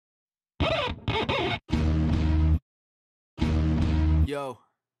Yo,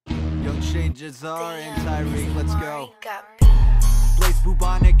 young Shane, Jeszar, and Tyriq, let's go. Blaze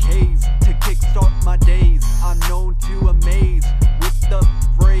bubonic haze to kickstart my days. I'm known to amaze with the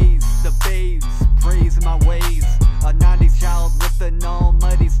phrase. The babes praise my ways. A 90s child with an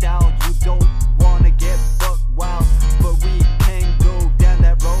almighty style. You don't wanna get buck wild, but we can go down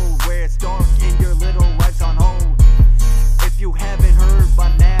that road where it's dark and your little life's on hold. If you haven't heard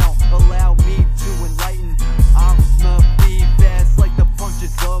by now, allow me to enlighten. I'ma be fast like the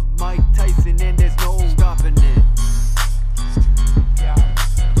punches of Mike Tyson, and there's no stopping it.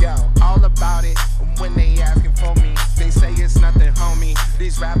 Yo, all about it. When they asking for me, they say it's nothing, homie.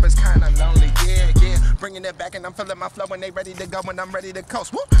 These rappers kinda lonely, yeah. Bringing it back and I'm feeling my flow when they ready to go when I'm ready to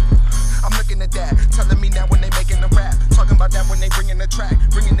coast. Woo! I'm looking at that, telling me now when they making a rap. Talking about that when they bringing the track,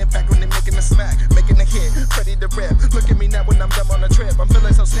 bringing it back when they making a smack, making a hit, ready to rip. Look at me now when I'm done on a trip. I'm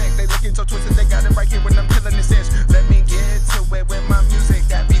feeling so sick, they looking so twisted, they got it right here when I'm killing this ish. Let me get to it with my music,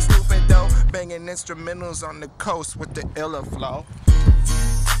 that be stupid though. Banging instrumentals on the coast with the iller flow.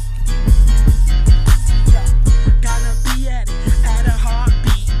 Gotta be at it, at a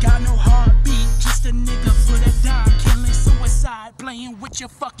heartbeat. Got no heartbeat, just a nigga for the dime. Killing suicide, playing with your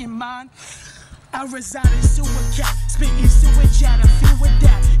fucking mind. I reside in sewer cat, spitting sewer chatter. Feel with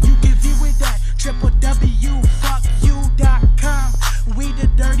that, you can view with that. www.fuckyou.com. We the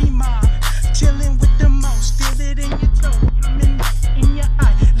dirty mob, chilling with the most. Feel it in your toe, coming in your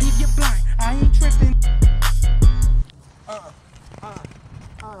eye, leave you blind. I ain't tripping.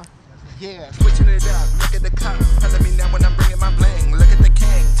 Yeah, switching it up, look at the cup, telling me now when I'm bringing my bling. Look at the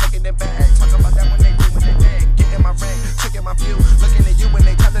king, taking it back, talk about that when they doing their thing. Getting my ring, checking my view, looking at you when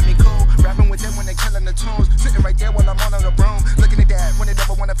they telling me cool. Rapping with them when they killing the tunes, sitting right there while I'm on the broom. Looking at that, when they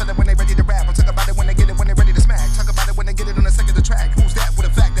never wanna feel it when they ready to rap. I'm talking about it when they get it, when they ready to smack. Talk about it when they get it on the second of the track. Who's that with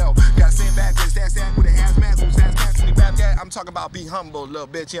a fact though? Gotta say it backwards, that's that with a hazmat. Who's that when he rap that? I'm talking about be humble, little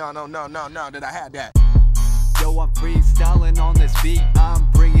bitch, y'all know, no, that I had that. Yo, I'm freestyling on this beat, I'm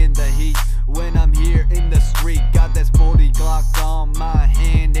bringing the heat when I'm here in the street. Got that 40 Glock on my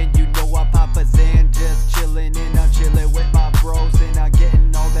hand, and you know I pop a Zan. Just chilling, and I'm chilling with my bros, and I'm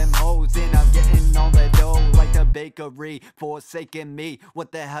getting all them hoes, and I'm getting all that dough like the bakery forsaking me.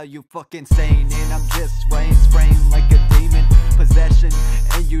 What the hell you fucking saying? And I'm just spraying like a demon possession,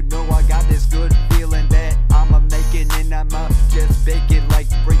 and you know I got this good feeling that I'ma make it, and I'ma just bake it like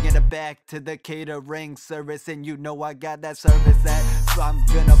bringing it back to the catering service. And you know I got that service that I'm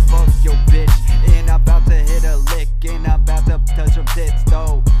gonna fuck your bitch, and I'm about to hit a lick, and I'm about to touch her tits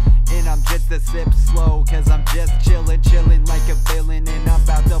though. And I'm just a sip slow, cause I'm just chillin' like a villain, and I'm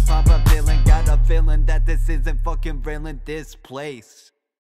about to pop a villain. Got a feeling that this isn't fucking brilliant, this place.